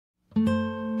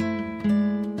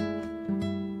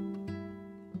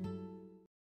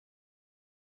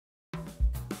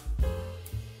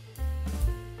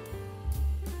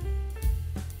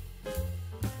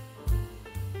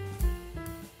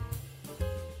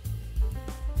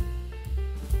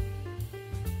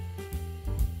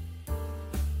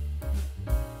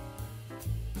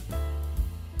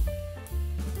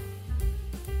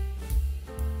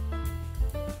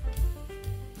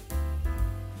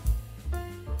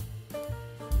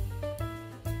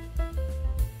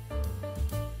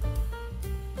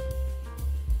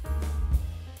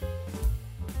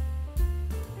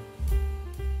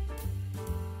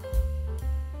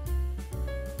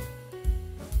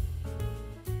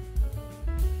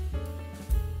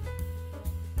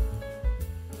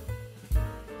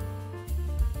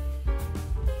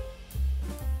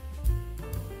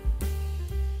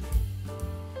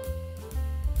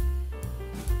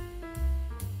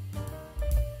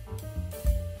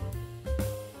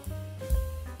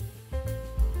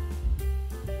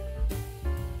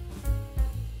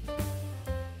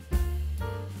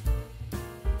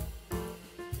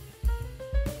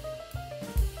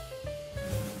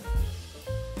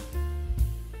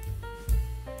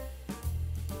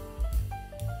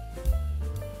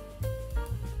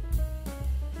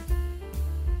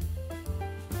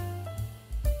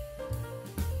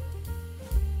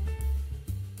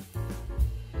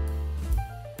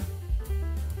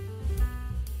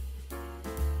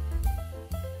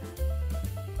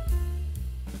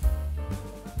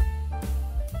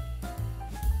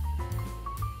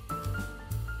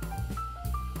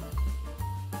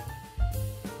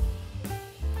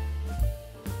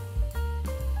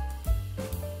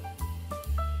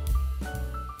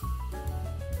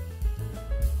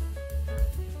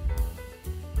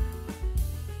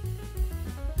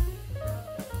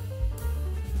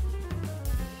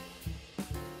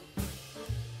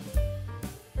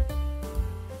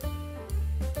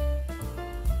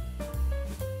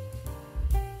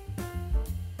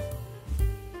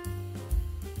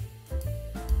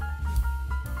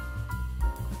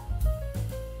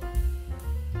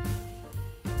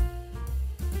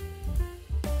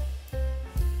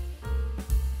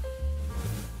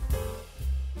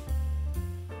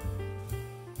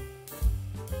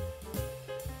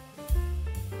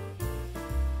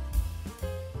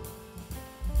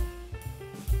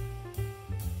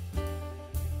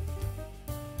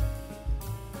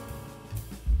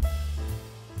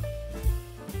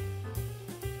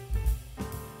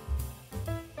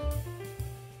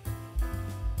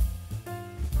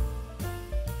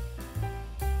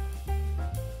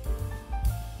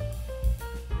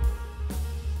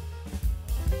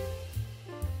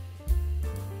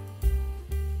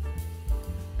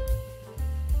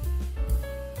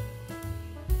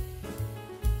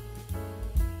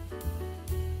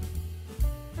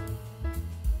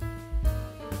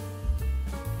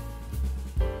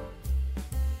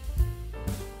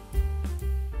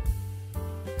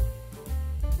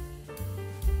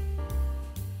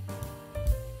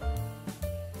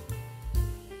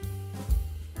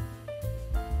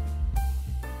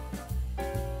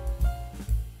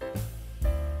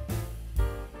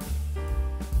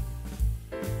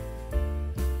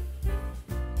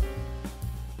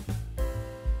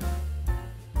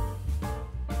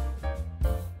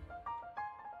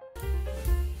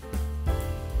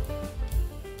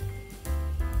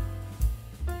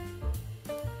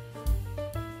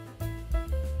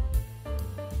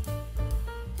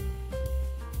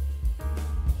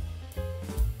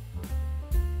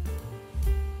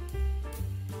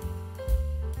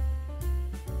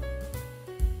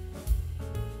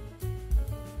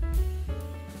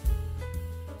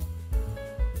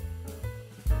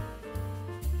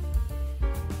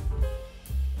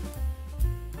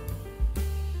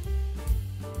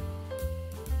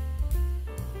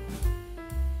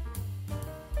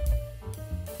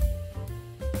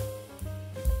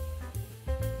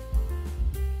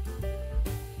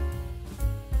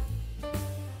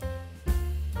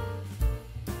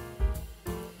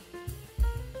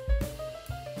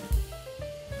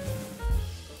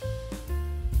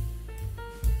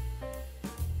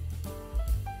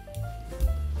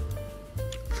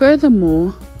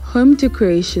Furthermore, home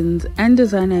decorations and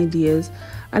design ideas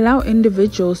allow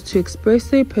individuals to express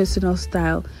their personal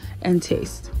style and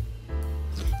taste.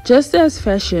 Just as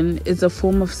fashion is a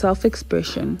form of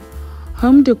self-expression,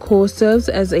 home decor serves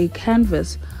as a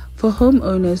canvas for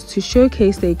homeowners to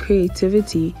showcase their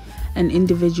creativity and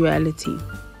individuality.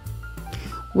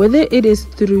 Whether it is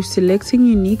through selecting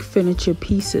unique furniture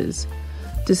pieces,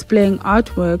 displaying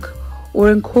artwork,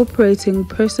 or incorporating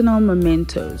personal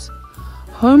mementos,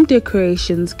 home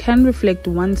decorations can reflect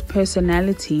one's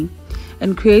personality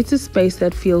and create a space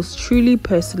that feels truly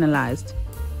personalized.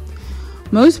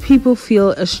 Most people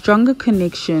feel a stronger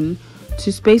connection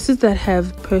to spaces that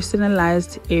have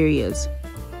personalized areas.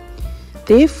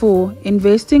 Therefore,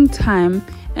 investing time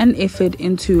and effort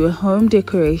into home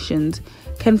decorations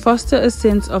can foster a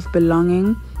sense of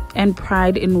belonging and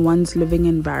pride in one's living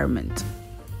environment.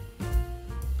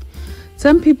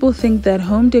 Some people think that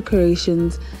home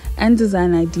decorations and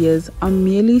design ideas are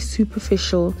merely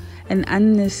superficial and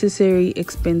unnecessary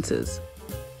expenses.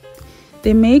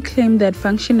 They may claim that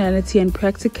functionality and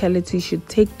practicality should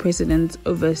take precedence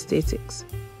over aesthetics.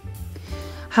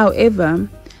 However,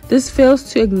 this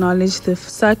fails to acknowledge the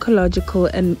psychological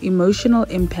and emotional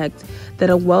impact that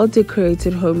a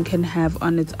well-decorated home can have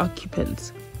on its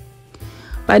occupants.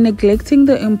 By neglecting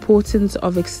the importance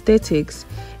of aesthetics,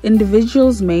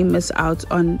 individuals may miss out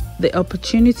on the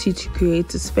opportunity to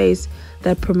create a space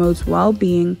that promotes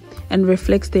well-being and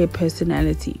reflects their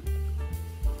personality.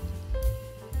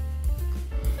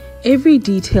 Every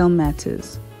detail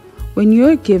matters. When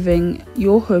you're giving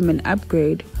your home an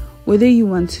upgrade, whether you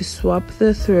want to swap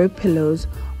the throw pillows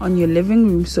on your living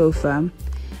room sofa,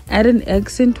 add an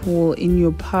accent wall in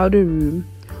your powder room,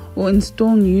 or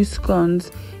install new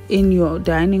scones in your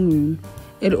dining room,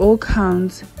 it all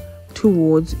counts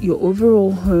towards your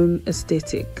overall home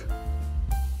aesthetic.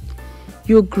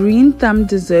 Your green thumb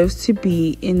deserves to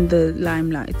be in the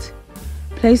limelight.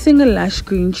 Placing a lush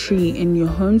green tree in your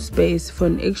home space for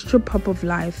an extra pop of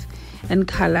life and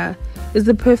color is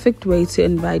the perfect way to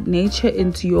invite nature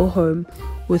into your home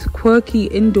with quirky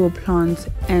indoor plants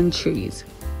and trees.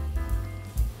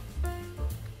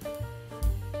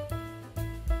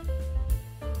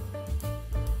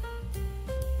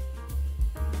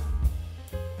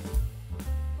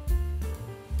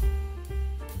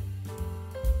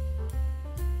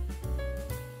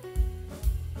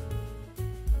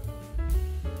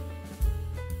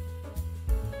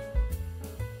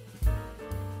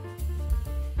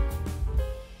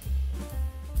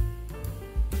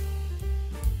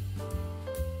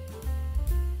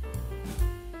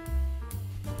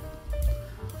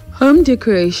 Home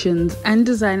decorations and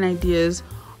design ideas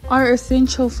are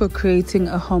essential for creating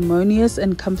a harmonious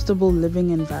and comfortable living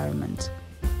environment.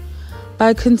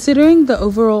 By considering the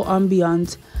overall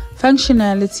ambiance,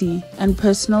 functionality, and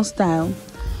personal style,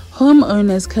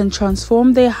 homeowners can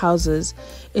transform their houses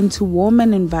into warm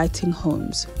and inviting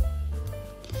homes.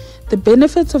 The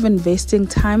benefits of investing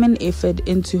time and effort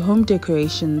into home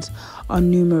decorations are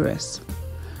numerous,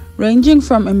 ranging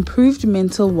from improved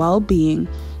mental well-being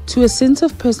to a sense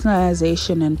of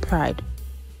personalization and pride.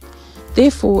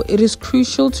 Therefore, it is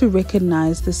crucial to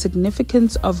recognize the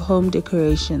significance of home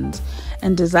decorations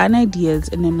and design ideas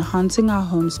in enhancing our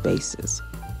home spaces.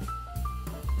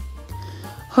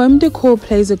 Home decor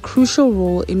plays a crucial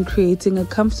role in creating a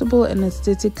comfortable and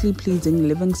aesthetically pleasing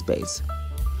living space.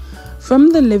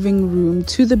 From the living room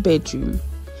to the bedroom,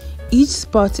 each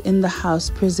spot in the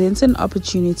house presents an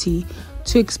opportunity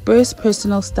to express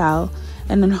personal style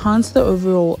and enhance the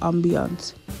overall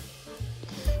ambiance.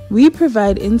 We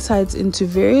provide insights into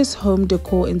various home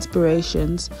decor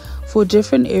inspirations for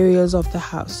different areas of the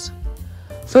house,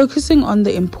 focusing on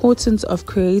the importance of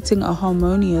creating a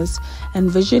harmonious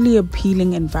and visually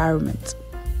appealing environment.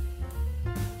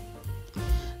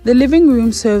 The living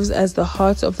room serves as the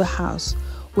heart of the house,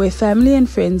 where family and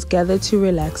friends gather to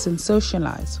relax and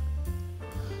socialize.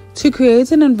 To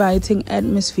create an inviting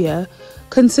atmosphere,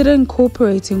 consider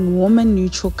incorporating warm and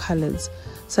neutral colors,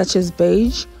 such as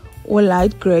beige or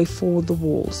light gray for the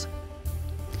walls.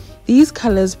 These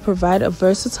colors provide a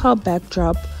versatile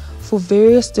backdrop for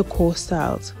various decor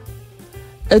styles.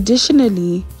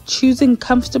 Additionally, choosing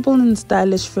comfortable and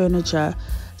stylish furniture,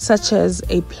 such as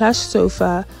a plush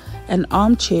sofa and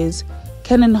armchairs,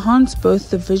 can enhance both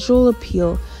the visual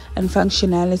appeal and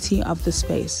functionality of the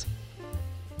space.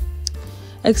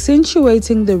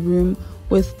 Accentuating the room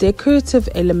with decorative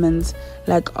elements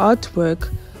like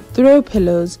artwork, throw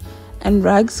pillows, and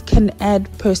rugs can add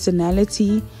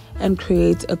personality and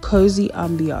create a cozy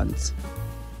ambiance.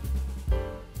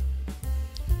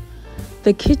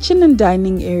 The kitchen and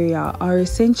dining area are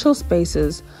essential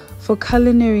spaces for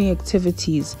culinary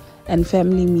activities and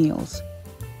family meals.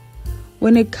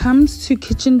 When it comes to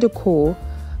kitchen decor,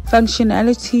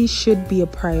 functionality should be a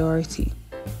priority.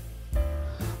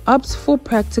 Opt for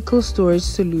practical storage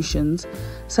solutions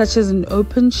such as an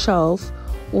open shelf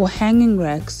or hanging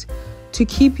racks to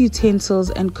keep utensils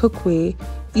and cookware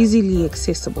easily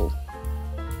accessible.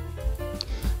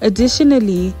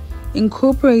 Additionally,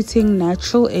 incorporating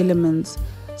natural elements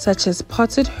such as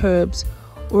potted herbs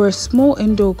or a small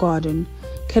indoor garden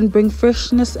can bring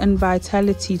freshness and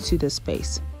vitality to the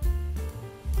space.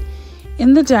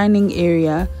 In the dining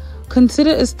area,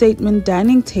 consider a statement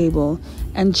dining table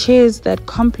and chairs that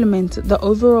complement the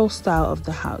overall style of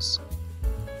the house.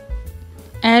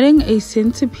 Adding a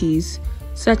centerpiece,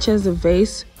 such as a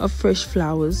vase of fresh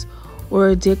flowers or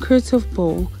a decorative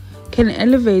bowl, can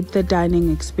elevate the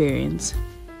dining experience.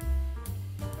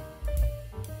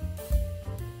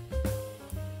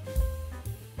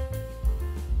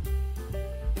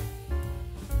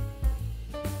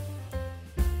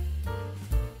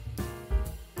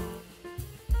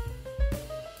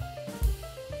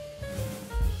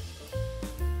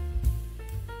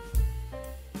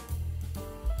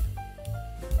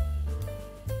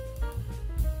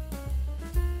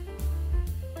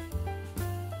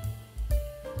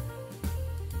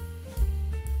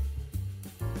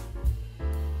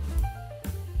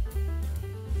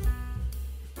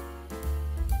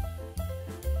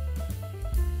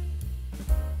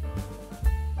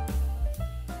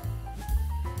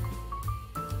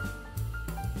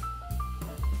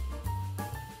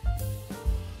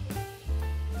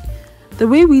 The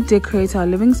way we decorate our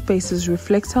living spaces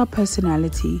reflects our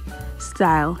personality,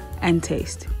 style, and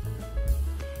taste.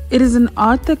 It is an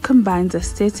art that combines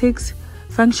aesthetics,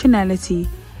 functionality,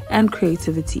 and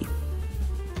creativity.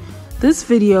 This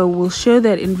video will show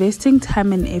that investing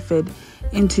time and effort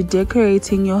into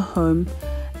decorating your home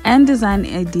and design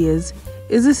ideas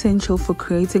is essential for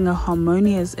creating a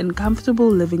harmonious and comfortable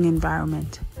living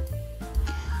environment.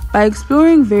 By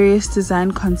exploring various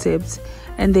design concepts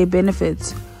and their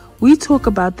benefits, we talk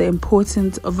about the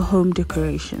importance of home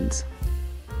decorations.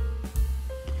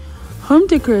 Home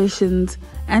decorations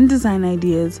and design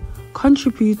ideas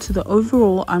contribute to the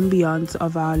overall ambiance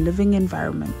of our living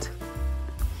environment.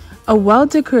 A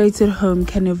well-decorated home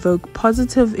can evoke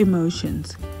positive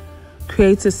emotions,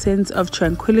 create a sense of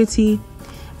tranquility,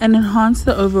 and enhance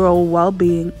the overall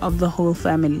well-being of the whole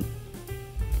family.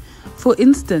 For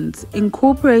instance,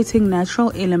 incorporating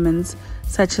natural elements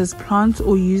such as plants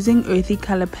or using earthy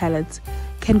color palettes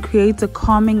can create a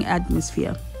calming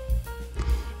atmosphere.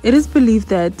 It is believed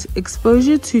that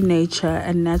exposure to nature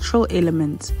and natural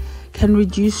elements can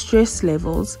reduce stress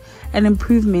levels and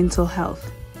improve mental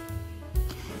health.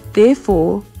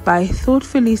 Therefore, by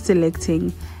thoughtfully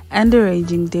selecting and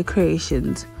arranging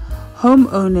decorations,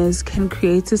 homeowners can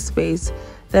create a space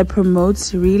that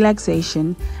promotes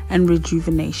relaxation and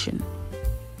rejuvenation.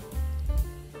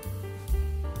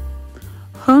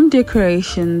 Home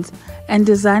decorations and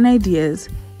design ideas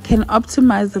can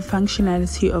optimize the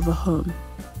functionality of a home.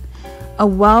 A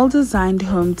well-designed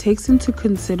home takes into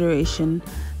consideration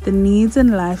the needs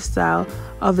and lifestyle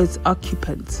of its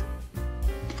occupants.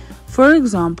 For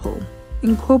example,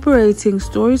 incorporating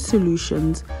storage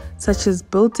solutions such as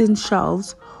built-in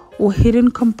shelves or hidden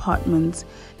compartments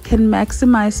can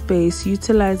maximize space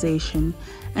utilization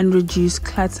and reduce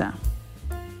clutter.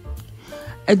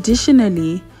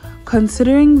 Additionally,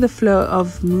 considering the flow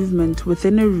of movement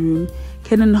within a room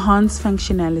can enhance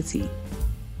functionality.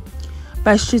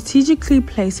 By strategically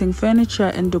placing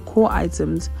furniture and decor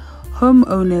items,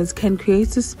 homeowners can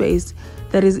create a space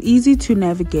that is easy to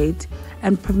navigate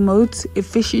and promotes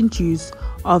efficient use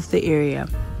of the area.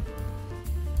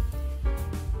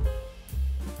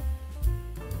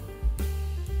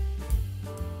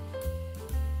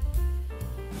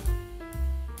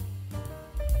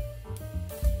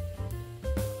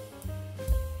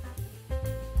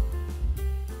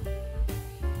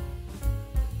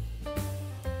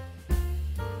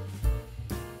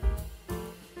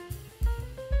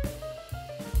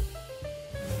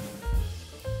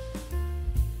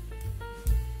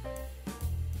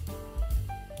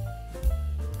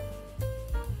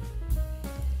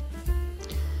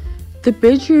 The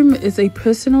bedroom is a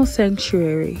personal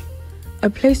sanctuary, a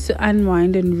place to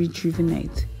unwind and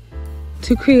rejuvenate.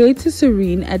 To create a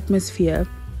serene atmosphere,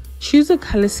 choose a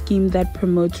color scheme that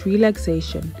promotes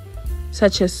relaxation,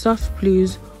 such as soft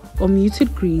blues or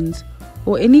muted greens,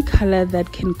 or any color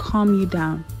that can calm you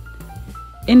down.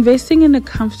 Investing in a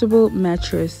comfortable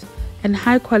mattress and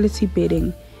high-quality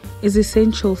bedding is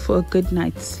essential for a good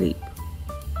night's sleep.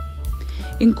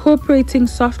 Incorporating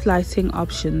soft lighting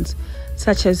options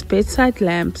such as bedside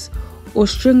lamps or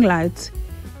string lights,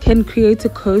 can create a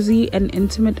cozy and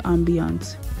intimate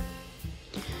ambiance.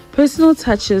 Personal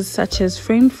touches such as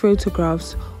framed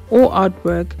photographs or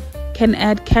artwork can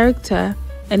add character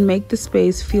and make the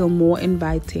space feel more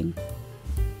inviting.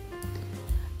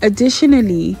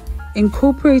 Additionally,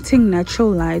 incorporating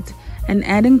natural light and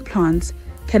adding plants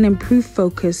can improve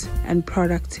focus and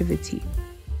productivity.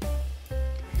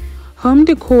 Home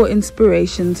decor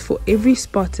inspirations for every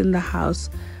spot in the house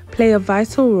play a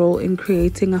vital role in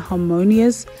creating a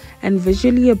harmonious and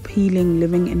visually appealing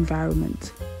living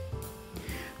environment.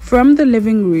 From the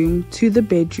living room to the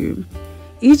bedroom,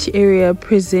 each area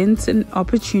presents an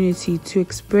opportunity to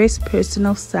express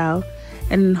personal style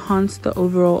and enhance the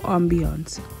overall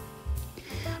ambiance.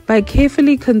 By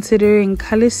carefully considering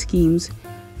color schemes,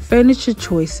 furniture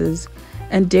choices,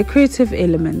 and decorative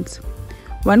elements,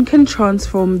 one can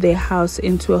transform their house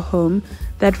into a home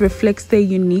that reflects their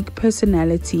unique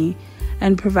personality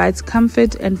and provides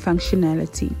comfort and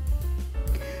functionality.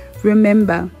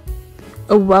 Remember,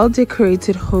 a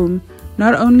well-decorated home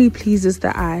not only pleases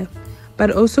the eye, but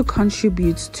also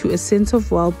contributes to a sense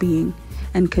of well-being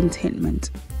and contentment.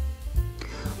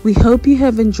 We hope you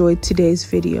have enjoyed today's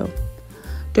video.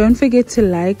 Don't forget to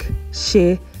like,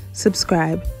 share,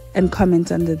 subscribe, and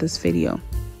comment under this video.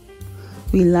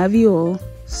 We love you all.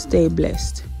 Stay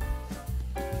blessed.